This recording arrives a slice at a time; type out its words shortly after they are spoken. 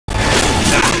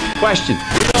Question.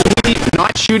 Do we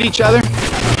not shoot each other?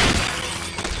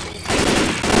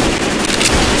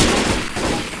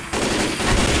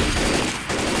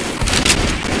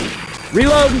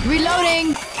 Reload!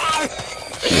 Reloading!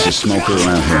 There's a smoker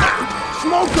around here.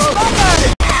 Smoker!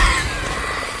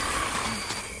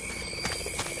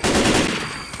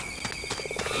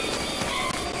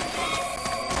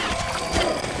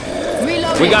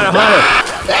 Reloading! We got a hunter!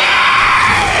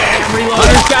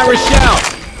 Hunter's got Rochelle!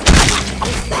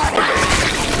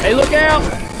 Hey, look out!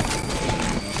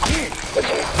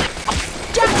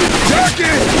 Jackie!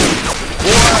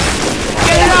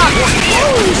 Get it up!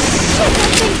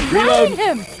 Reload!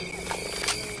 Him.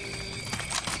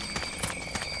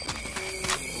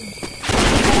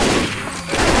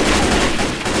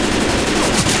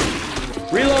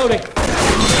 Reloading!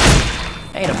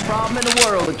 Ain't a problem in the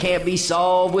world that can't be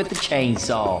solved with the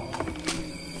chainsaw.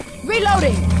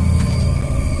 Reloading!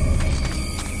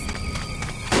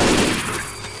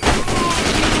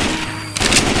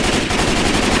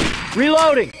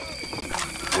 Reloading!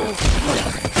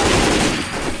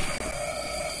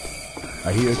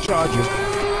 I hear a charger.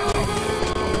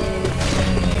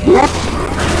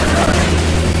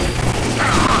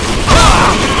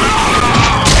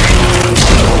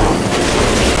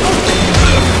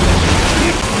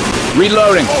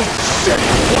 Reloading! Oh, shit!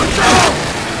 Watch out!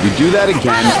 You do that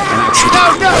again,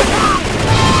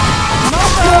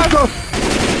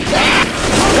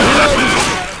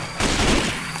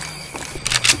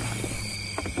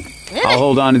 and I'll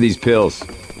hold on to these pills.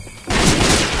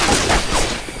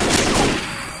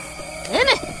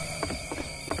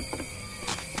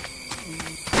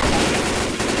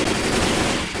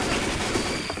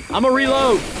 I'm a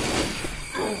reload.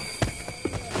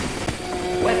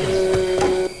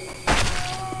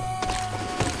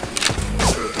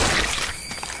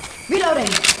 Reloading!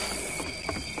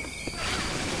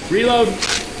 Reload.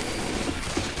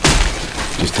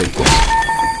 Just take this.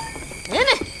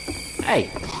 Hey,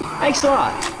 thanks a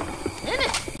lot.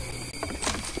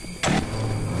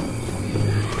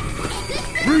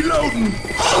 Reloading!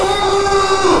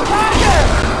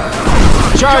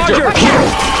 Charger!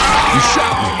 You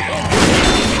shot me!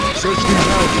 Search these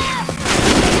houses.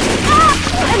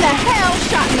 What in the hell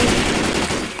shot me?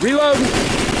 Reload!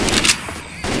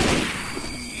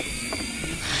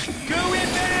 Go in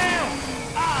now!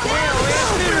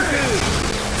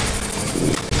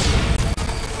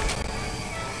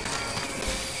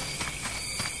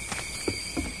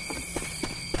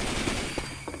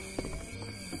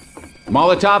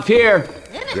 Molotov here.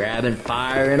 Grabbing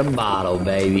fire in a bottle,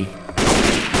 baby.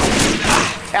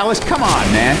 Alice, come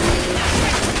on, man.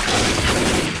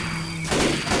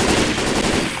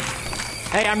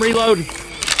 Hey, I'm reloading.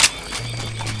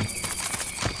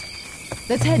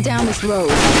 Let's head down this road.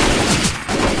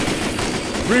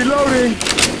 Reloading!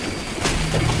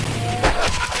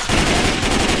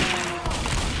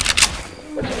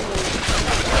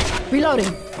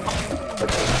 Reloading!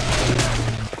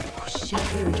 Oh shit,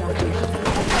 we were jockeying.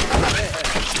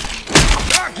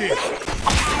 Jockey!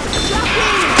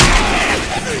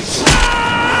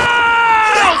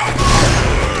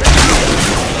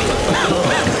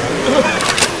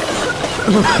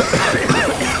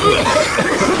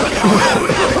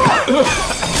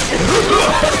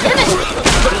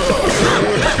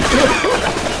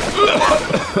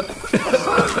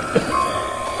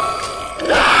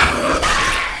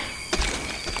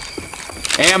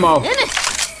 Ammo.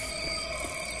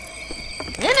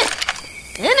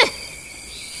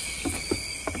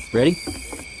 Ready?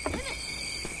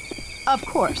 Of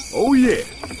course. Oh yeah!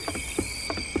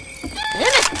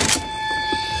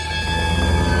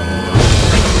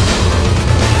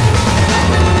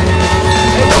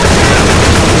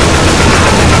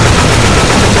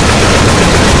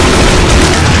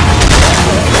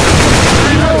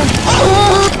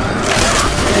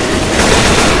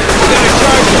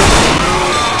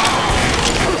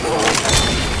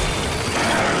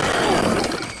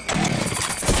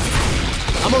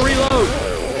 I'm a reload.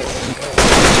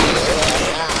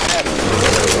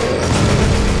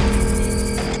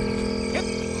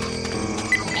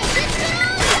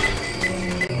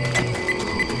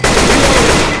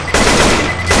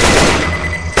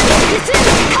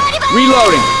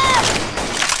 Reloading.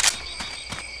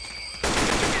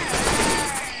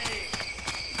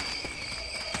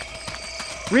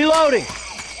 Reloading.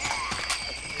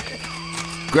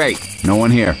 Great. No one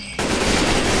here.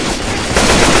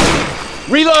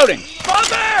 Reloading.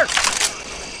 Father!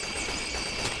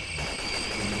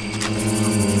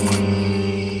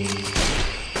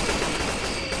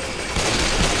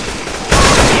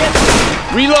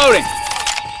 Reloading.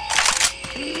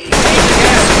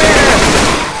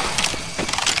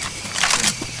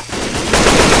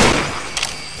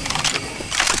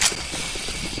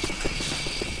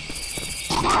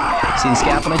 See the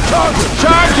scaffolding?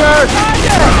 Charger!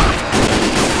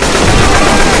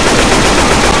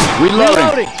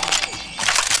 Reloading!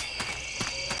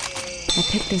 I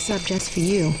picked this up just for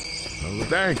you. Oh,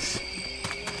 thanks.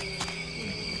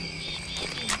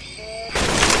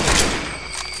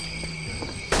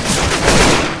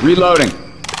 Reloading!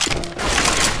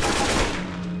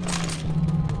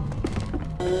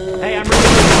 Hey, I'm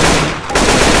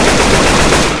reloading.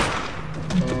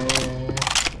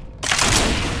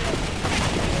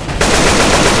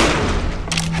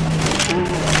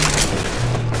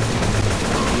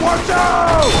 Watch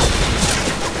out!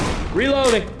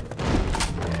 Reloading.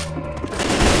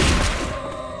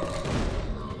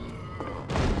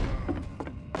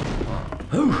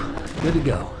 Whew, good to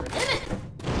go.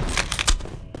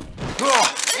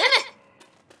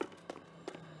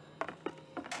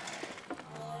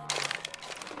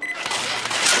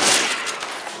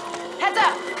 Heads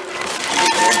up!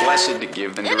 More blessed to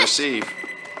give than to receive.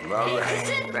 Well,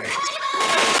 thanks.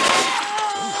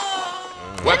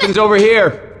 Weapons over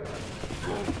here!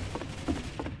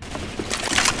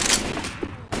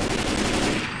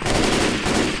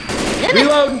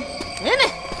 Reload!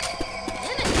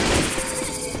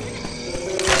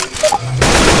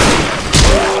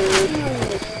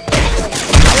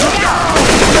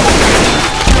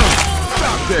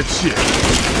 Stop that shit.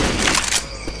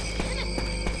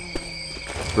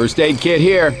 First aid kit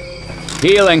here.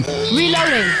 Healing.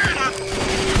 Reloading!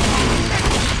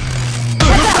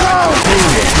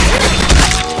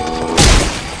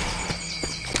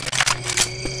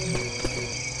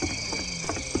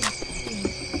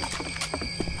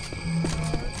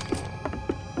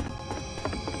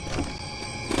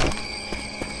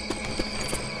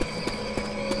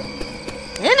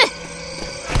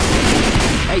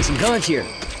 Hey, some guns here.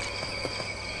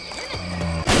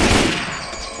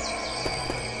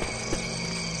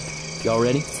 Y'all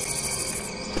ready?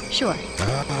 Sure.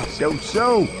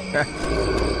 So.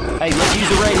 Hey, let's use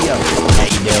the radio. How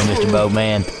you doing, Mr.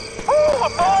 Boatman? Oh,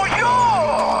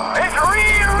 bonjour! It's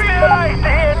really nice to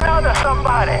hear none of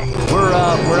somebody. We're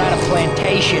at a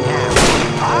plantation house.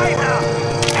 I know.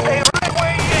 Stay right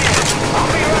where you is.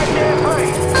 I'll be right there for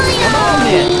you. Come on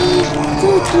then.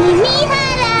 月見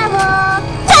原を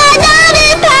たどる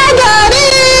たどる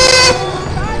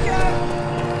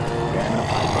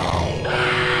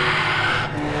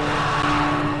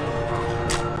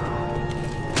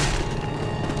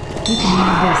You can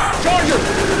have this.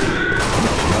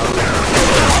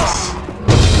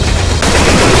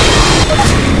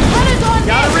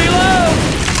 Gotta reload!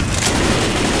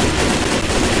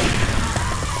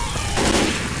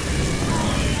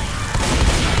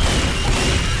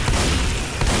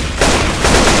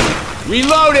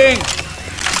 Reloading!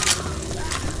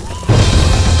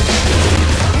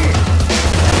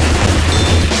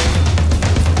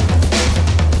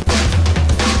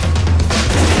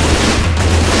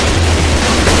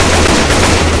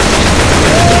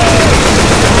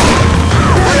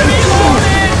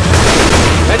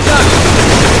 Heads up!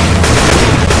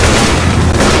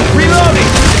 Reloading!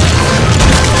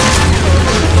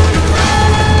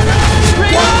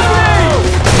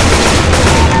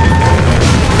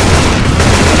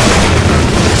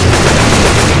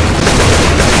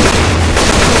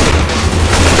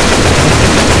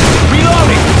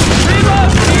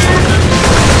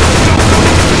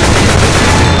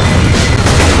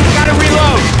 Gotta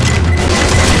reload!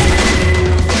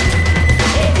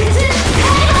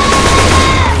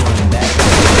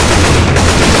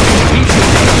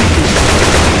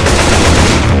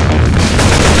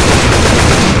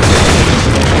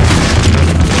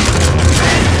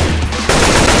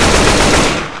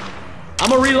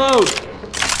 I'm a reload!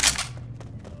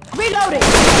 Reloading!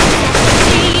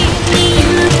 に行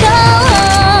こう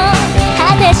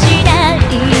果てしない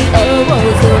大空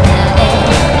へ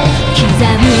刻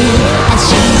む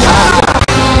足の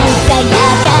さや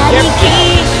かにきっ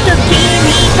と君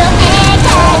と描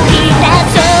き出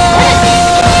そう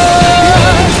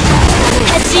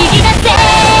走り出せ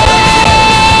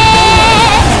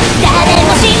誰も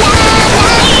知らない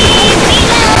未来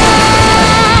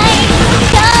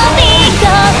飛び込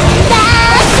んだ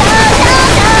その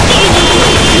時に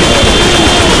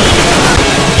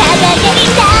輝い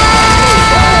た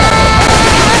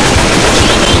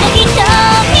君の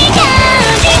瞳が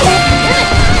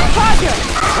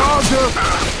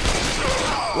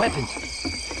Weapons.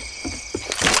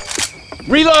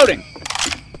 Reloading!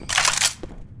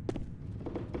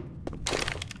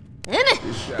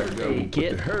 Hey,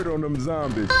 kid. Hurt on them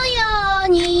zombies. のよう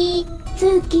に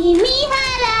月見原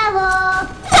を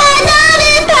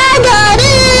たどる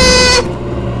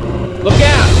Look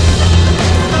out!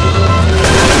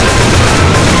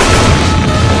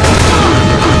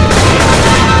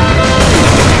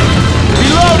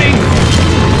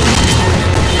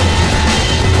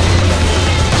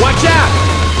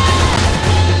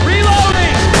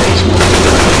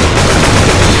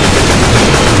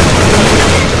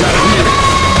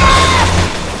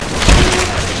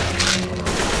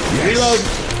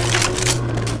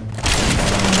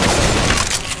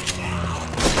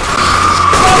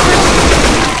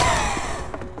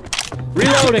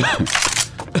 Reloading.